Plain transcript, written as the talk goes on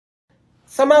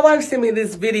So my wife sent me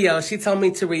this video. She told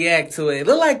me to react to it.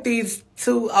 Look like these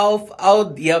two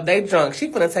yep, they drunk. She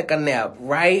finna take a nap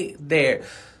right there.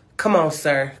 Come on,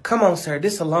 sir. Come on, sir.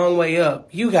 This a long way up.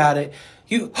 You got it.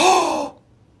 You.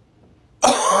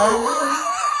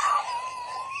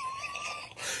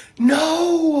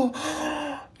 No.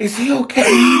 Is he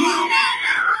okay?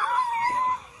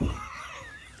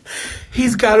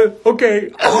 He's got it.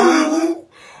 Okay.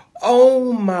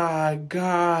 Oh my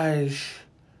gosh.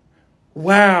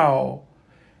 Wow.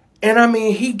 And I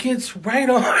mean, he gets right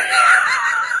on.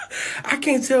 I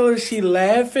can't tell if she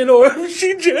laughing or if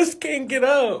she just can't get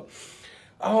up.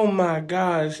 Oh my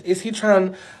gosh. Is he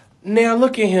trying? Now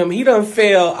look at him. He done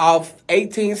fell off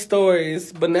 18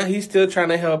 stories, but now he's still trying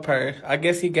to help her. I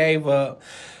guess he gave up.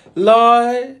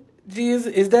 Lord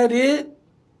Jesus, is that it?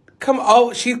 Come on.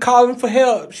 Oh, she's calling for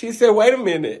help. She said, wait a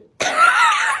minute.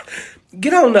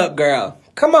 Get on up, girl.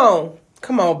 Come on.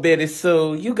 Come on, Betty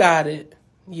Sue. You got it.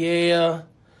 Yeah.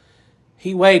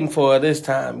 He waiting for her this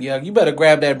time. Yeah, you better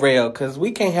grab that rail because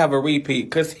we can't have a repeat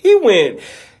because he went,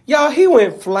 y'all, he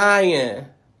went flying.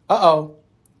 Uh-oh.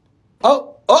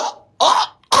 Oh.